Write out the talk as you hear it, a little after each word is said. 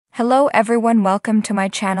Hello everyone, welcome to my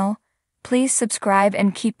channel. Please subscribe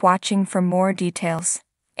and keep watching for more details.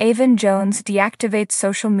 Aven Jones deactivates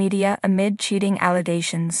social media amid cheating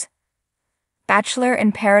allegations. Bachelor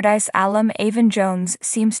in Paradise alum Aven Jones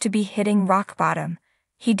seems to be hitting rock bottom.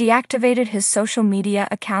 He deactivated his social media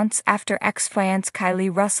accounts after ex-fiancée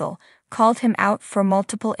Kylie Russell called him out for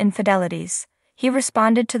multiple infidelities. He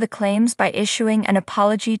responded to the claims by issuing an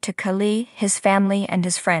apology to Kylie, his family, and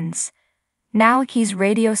his friends. Now he's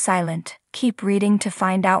radio silent. Keep reading to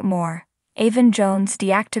find out more. Aven Jones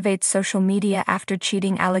deactivates social media after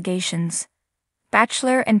cheating allegations.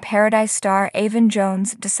 Bachelor in Paradise star Aven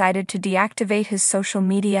Jones decided to deactivate his social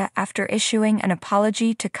media after issuing an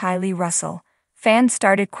apology to Kylie Russell. Fans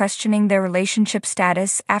started questioning their relationship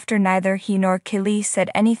status after neither he nor Kylie said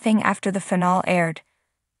anything after the finale aired.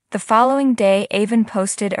 The following day, Aven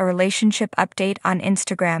posted a relationship update on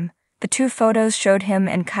Instagram. The two photos showed him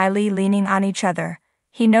and Kylie leaning on each other.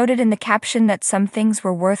 He noted in the caption that some things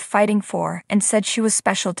were worth fighting for and said she was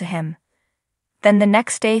special to him. Then the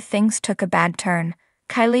next day things took a bad turn.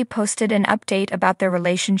 Kylie posted an update about their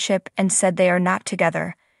relationship and said they are not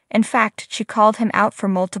together. In fact, she called him out for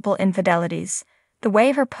multiple infidelities. The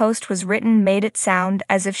way her post was written made it sound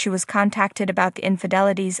as if she was contacted about the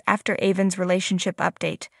infidelities after Aven's relationship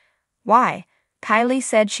update. Why? Kylie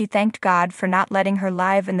said she thanked God for not letting her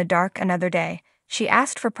live in the dark another day. She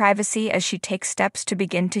asked for privacy as she takes steps to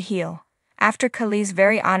begin to heal. After Kylie's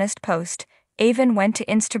very honest post, Aven went to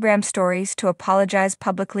Instagram stories to apologize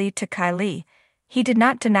publicly to Kylie. He did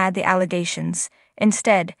not deny the allegations.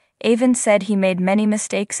 Instead, Aven said he made many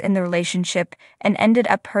mistakes in the relationship and ended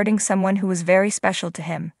up hurting someone who was very special to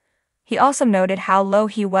him. He also noted how low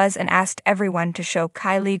he was and asked everyone to show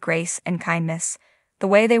Kylie grace and kindness. The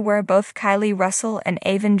way they were, both Kylie Russell and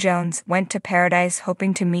Aven Jones went to Paradise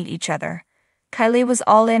hoping to meet each other. Kylie was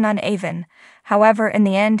all in on Aven. However, in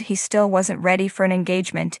the end he still wasn't ready for an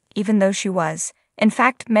engagement, even though she was. In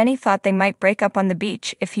fact, many thought they might break up on the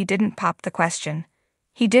beach if he didn't pop the question.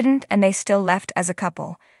 He didn't, and they still left as a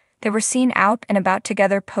couple. They were seen out and about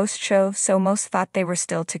together post-show, so most thought they were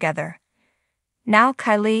still together. Now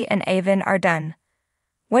Kylie and Aven are done.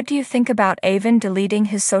 What do you think about Aven deleting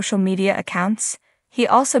his social media accounts? He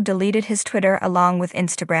also deleted his Twitter along with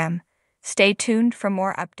Instagram. Stay tuned for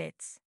more updates.